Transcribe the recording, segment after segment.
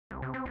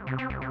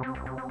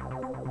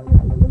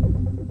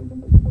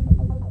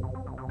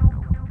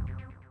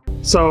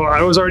So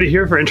I was already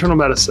here for internal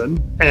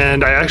medicine,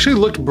 and I actually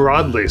looked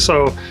broadly.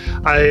 So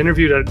I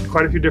interviewed at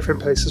quite a few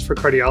different places for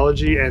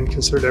cardiology and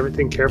considered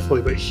everything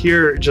carefully, but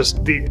here,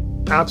 just the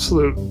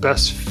absolute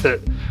best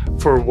fit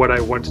for what I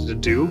wanted to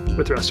do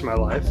with the rest of my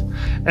life.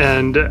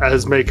 And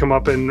as may come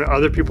up in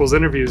other people's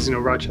interviews, you know,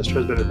 Rochester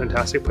has been a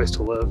fantastic place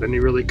to live, and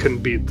you really couldn't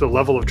beat the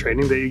level of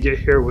training that you get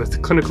here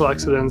with clinical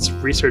excellence,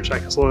 research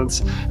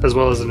excellence, as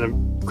well as an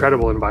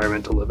incredible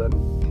environment to live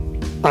in.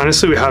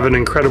 Honestly, we have an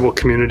incredible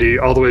community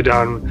all the way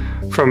down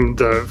from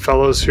the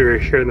fellows who are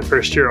here in the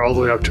first year all the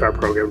way up to our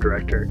program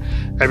director.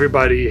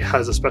 Everybody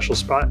has a special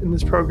spot in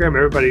this program.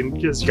 Everybody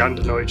has gotten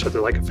to know each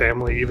other like a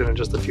family, even in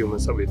just the few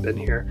months that we've been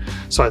here.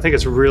 So I think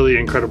it's a really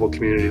incredible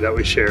community that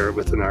we share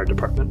within our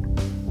department.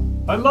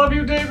 I love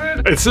you,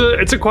 David! It's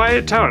a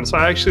quiet town. So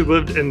I actually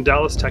lived in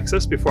Dallas,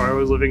 Texas before I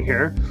was living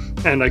here.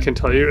 And I can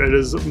tell you it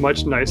is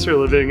much nicer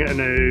living in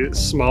a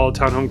small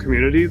townhome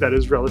community that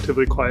is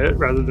relatively quiet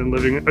rather than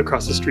living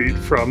across the street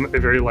from a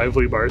very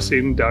lively bar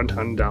scene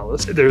downtown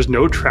Dallas. There's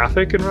no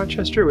traffic in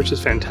Rochester, which is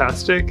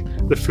fantastic.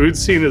 The food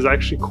scene is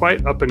actually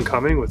quite up and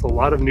coming with a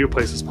lot of new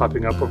places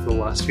popping up over the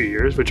last few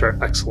years, which are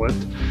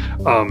excellent.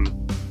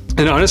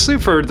 And honestly,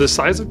 for the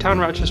size of town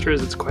Rochester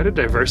is, it's quite a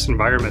diverse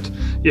environment.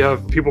 You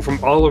have people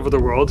from all over the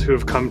world who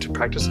have come to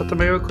practice at the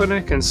Mayo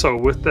Clinic, and so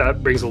with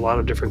that brings a lot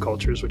of different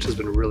cultures, which has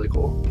been really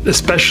cool.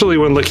 Especially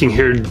when looking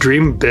here,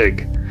 dream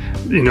big.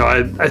 You know,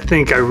 I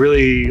think I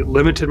really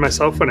limited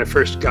myself when I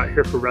first got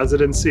here for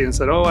residency and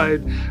said, oh,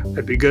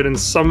 I'd be good in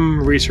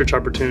some research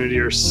opportunity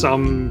or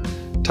some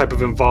type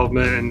of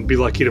involvement and be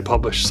lucky to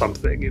publish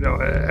something. You know,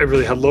 I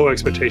really had low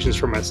expectations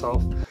for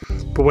myself.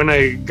 But when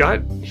I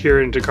got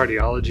here into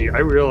cardiology, I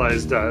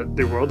realized that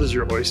the world is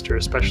your oyster,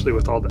 especially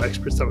with all the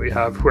experts that we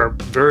have who are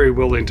very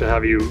willing to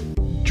have you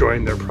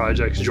join their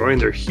projects, join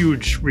their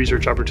huge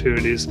research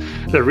opportunities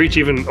that reach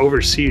even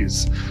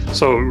overseas.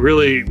 So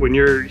really, when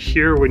you're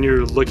here, when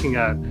you're looking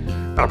at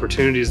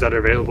opportunities that are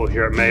available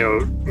here at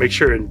Mayo, make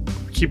sure and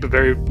keep a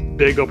very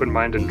big open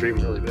mind and dream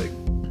really big.